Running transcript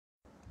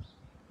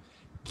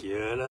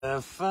Kia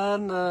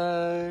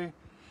whanau.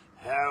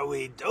 How are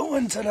we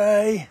doing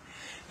today?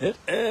 It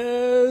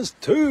is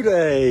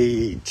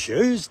Tuesday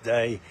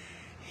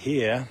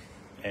here,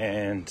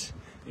 and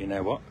you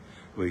know what?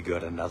 We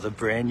got another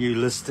brand new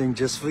listing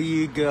just for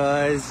you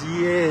guys.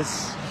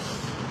 Yes.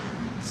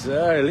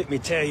 So let me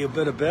tell you a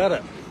bit about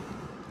it.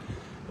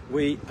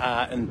 We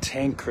are in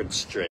Tancred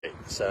Street,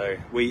 so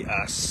we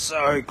are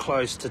so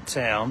close to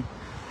town,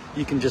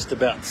 you can just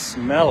about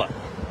smell it.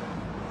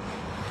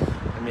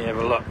 Let me have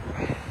a look.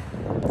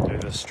 Do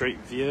the street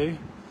view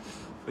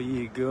for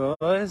you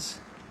guys.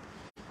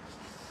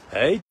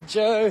 Hey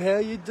Joe, how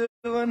you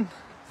doing?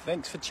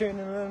 Thanks for tuning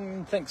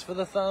in, thanks for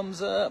the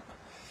thumbs up.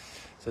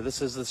 So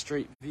this is the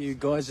street view,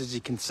 guys. As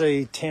you can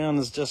see, town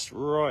is just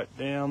right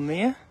down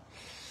there.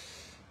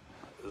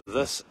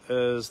 This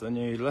is the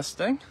new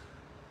listing.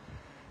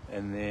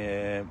 And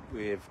there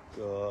we've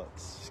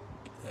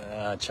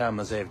got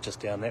Chalmers Ave just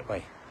down that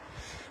way.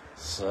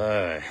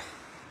 So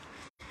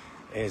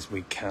as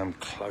we come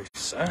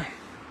closer,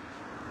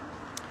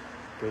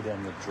 go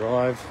down the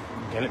drive.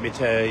 Okay, let me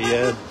tell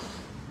you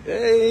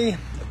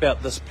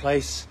about this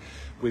place.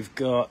 We've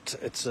got,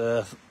 it's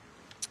a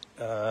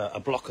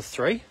block of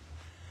 3.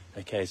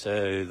 Okay,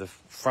 so the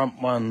front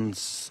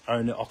one's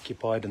owner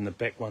occupied and the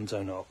back one's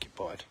owner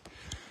occupied.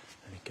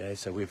 Okay,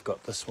 so we've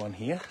got this one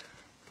here.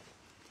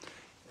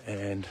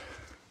 And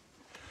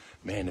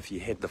man, if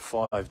you had the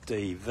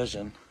 5D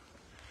vision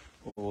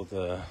or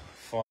the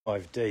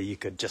 5D, you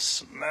could just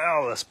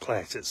smell this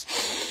place. It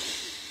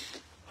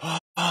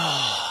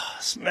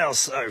smells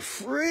so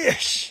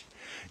fresh.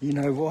 You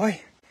know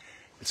why?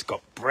 It's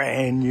got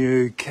brand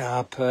new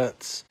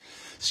carpets.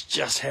 It's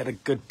just had a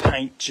good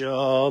paint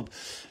job.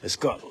 It's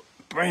got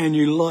brand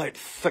new light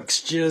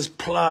fixtures,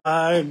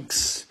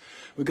 plugs.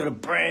 We've got a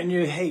brand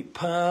new heat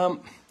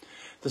pump.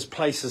 This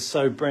place is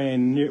so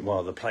brand new.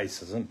 Well, the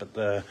place isn't, but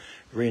the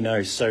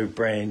Reno's so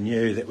brand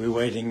new that we're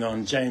waiting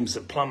on James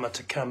the plumber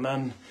to come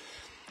in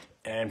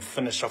and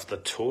finish off the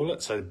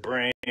toilet. So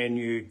brand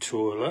new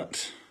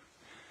toilet.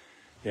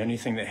 The only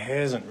thing that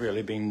hasn't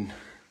really been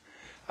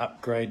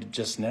upgraded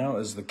just now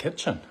is the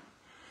kitchen.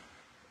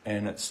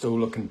 And it's still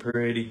looking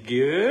pretty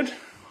good.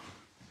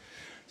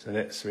 So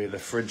that's where the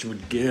fridge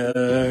would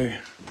go.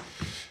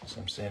 So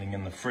I'm standing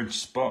in the fridge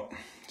spot.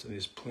 So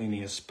there's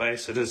plenty of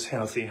space. It is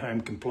healthy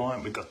home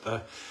compliant. We've got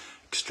the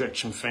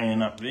extraction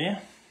fan up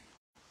there.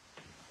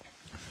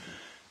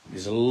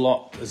 There's a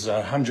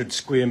 100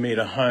 square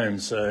metre home,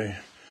 so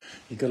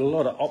you've got a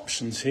lot of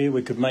options here.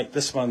 We could make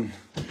this one,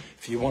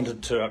 if you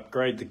wanted to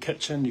upgrade the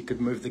kitchen, you could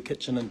move the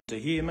kitchen into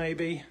here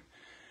maybe,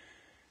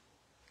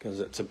 because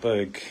it's a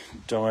big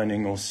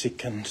dining or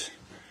second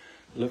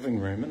living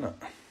room, isn't it?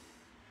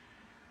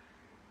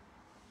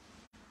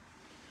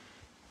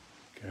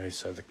 Okay,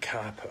 so the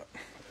carpet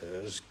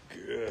is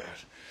good.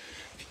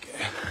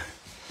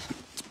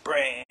 It's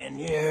brand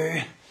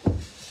new,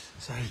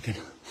 so you can,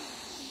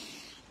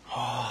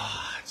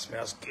 it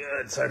smells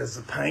good. So does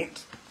the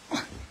paint.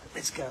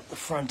 Let's go up the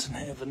front and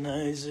have a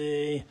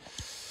nosy.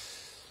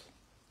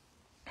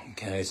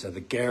 Okay, so the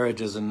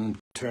garage is an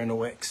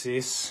internal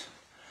access,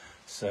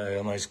 so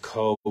on those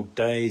cold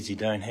days you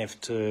don't have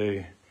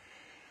to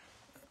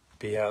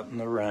be out in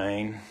the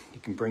rain. You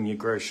can bring your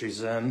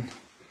groceries in.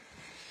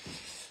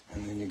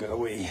 And then you've got a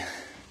wee,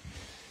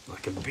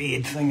 like a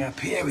bed thing up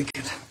here. We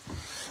could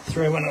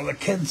throw one of the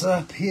kids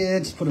up here,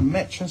 just put a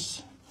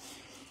mattress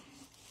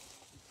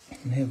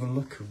and have a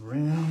look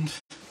around.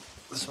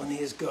 This one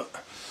here's got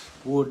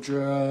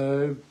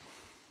wardrobe,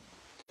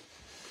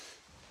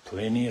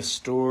 plenty of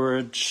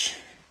storage.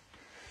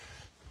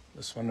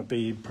 This one will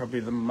be probably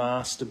the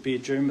master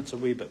bedroom. It's a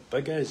wee bit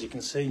bigger, as you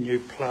can see. New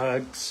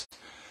plugs,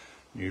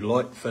 new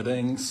light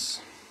fittings.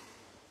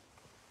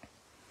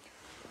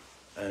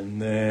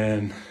 And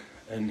then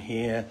in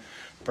here,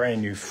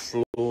 brand new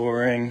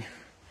flooring.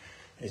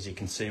 As you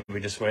can see, we're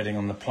just waiting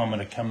on the plumber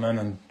to come in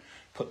and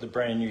put the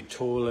brand new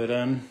toilet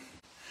in.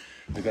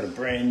 We've got a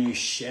brand new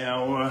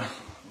shower.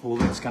 All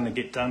that's going to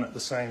get done at the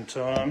same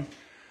time.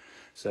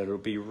 So it'll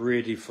be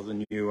ready for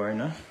the new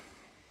owner.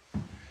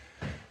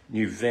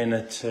 New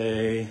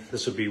vanity.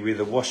 This will be where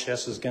the wash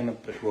house is going to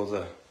be, well,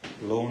 the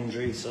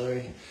laundry,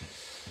 sorry.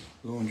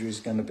 Laundry is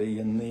going to be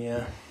in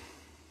there.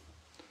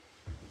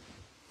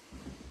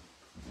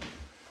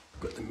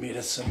 Got the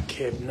medicine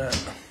cabinet.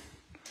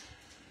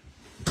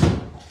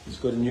 It's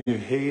got a new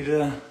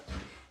heater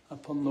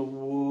up on the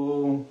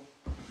wall.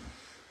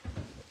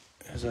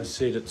 As I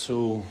said, it's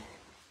all.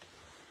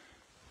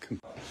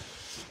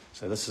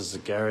 So this is the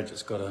garage.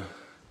 It's got a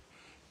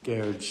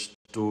garage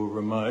door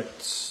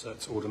remote. So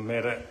it's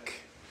automatic,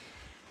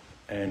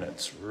 and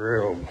it's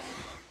real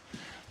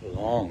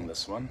long,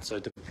 this one. So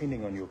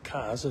depending on your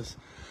cars, I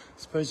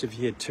suppose if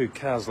you had 2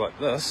 cars like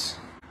this,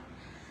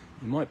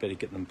 you might be able to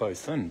get them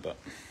both in, but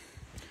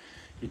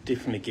you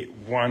definitely get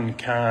 1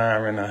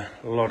 car and a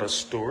lot of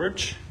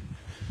storage.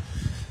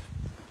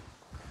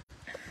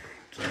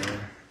 So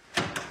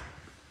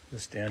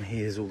this down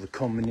here is all the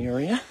common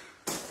area,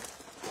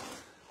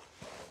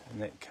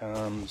 and that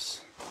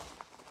comes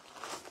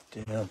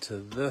down to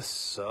this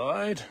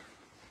side.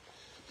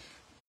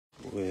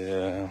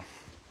 where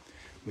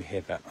we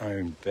have our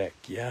own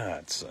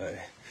backyard. So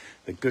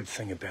the good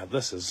thing about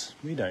this is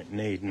we don't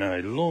need no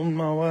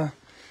lawnmower.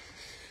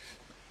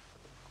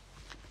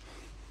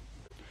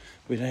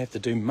 We don't have to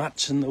do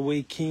much in the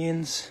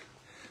weekends.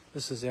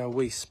 This is our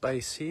wee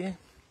space here.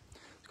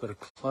 It's got a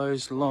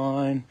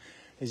clothesline.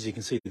 As you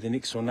can see, the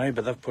next door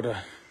neighbour, they've put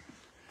a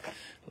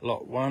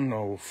lot one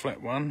or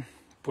flat one,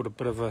 put a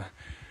bit of a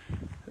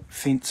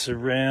fence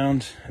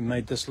around and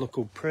made this look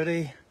all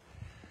pretty.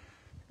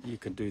 You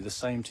can do the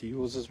same to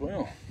yours as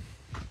well.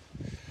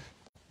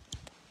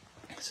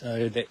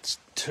 So that's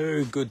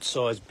 2 good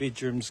sized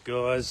bedrooms,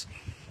 guys.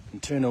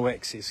 Internal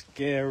access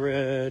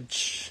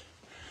garage.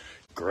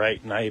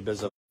 Great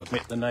neighbours. I've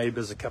met the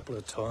neighbours a couple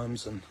of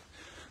times and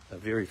they're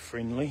very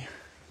friendly.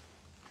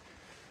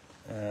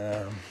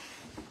 They're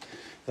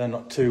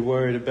not too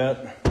worried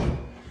about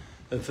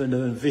if an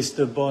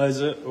investor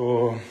buys it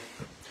or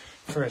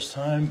first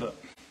home,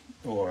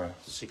 or a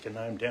second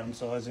home,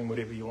 downsizing,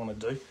 whatever you want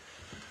to do.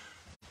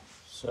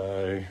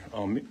 So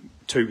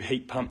 2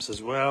 heat pumps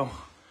as well.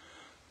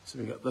 So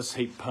we've got this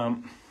heat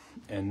pump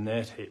and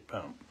that heat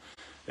pump.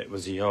 That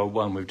was the old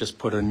one. We've just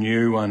put a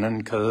new one in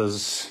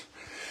because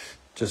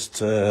just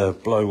to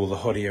blow all the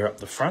hot air up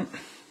the front.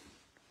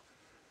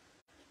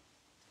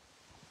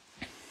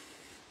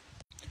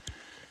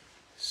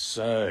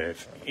 So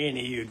if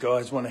any of you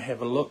guys want to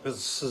have a look,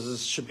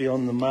 this should be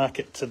on the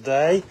market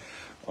today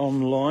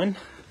online.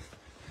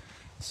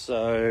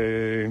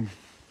 So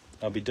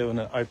I'll be doing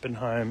an open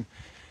home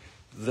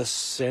this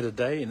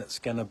Saturday, and it's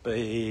going to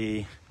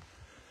be,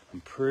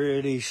 I'm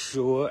pretty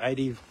sure,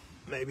 80,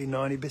 maybe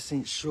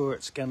 90% sure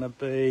it's going to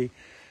be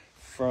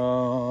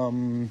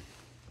from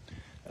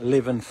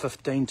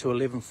 11:15 to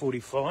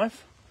 11:45.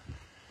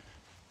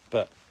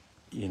 But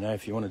you know,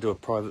 if you want to do a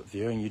private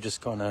viewing, you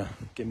just kind of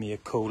give me a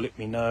call, let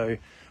me know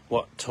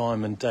what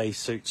time and day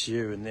suits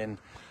you, and then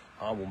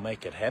I will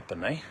make it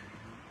happen, eh?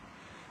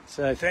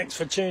 So thanks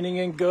for tuning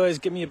in, guys.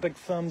 Give me a big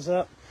thumbs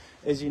up.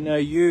 As you know,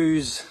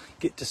 yous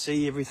get to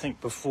see everything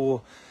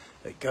before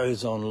it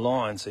goes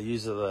online, so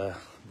yous are the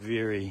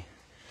very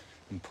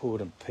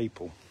important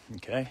people,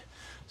 okay?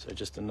 So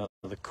just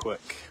another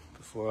quick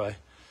before I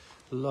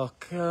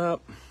lock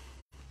up.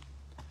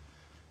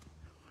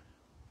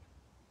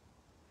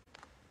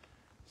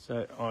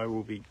 So I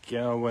will be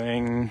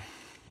going,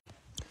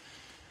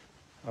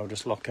 I'll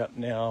just lock up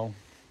now,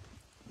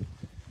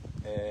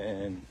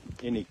 and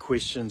any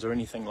questions or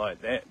anything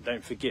like that,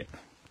 don't forget,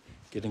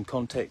 get in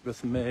contact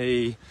with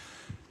me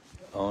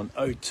on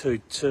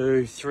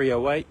 022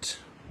 308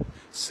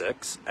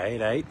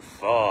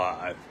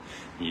 6885.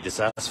 You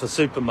just ask for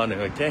SuperManu,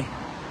 okay?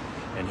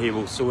 And he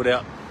will sort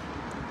out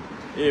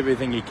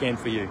everything he can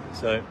for you.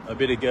 So I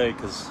better go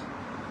because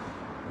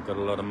I've got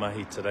a lot of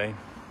mahi today.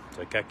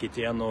 So ka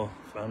kite anō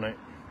whānau.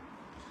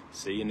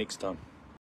 See you next time.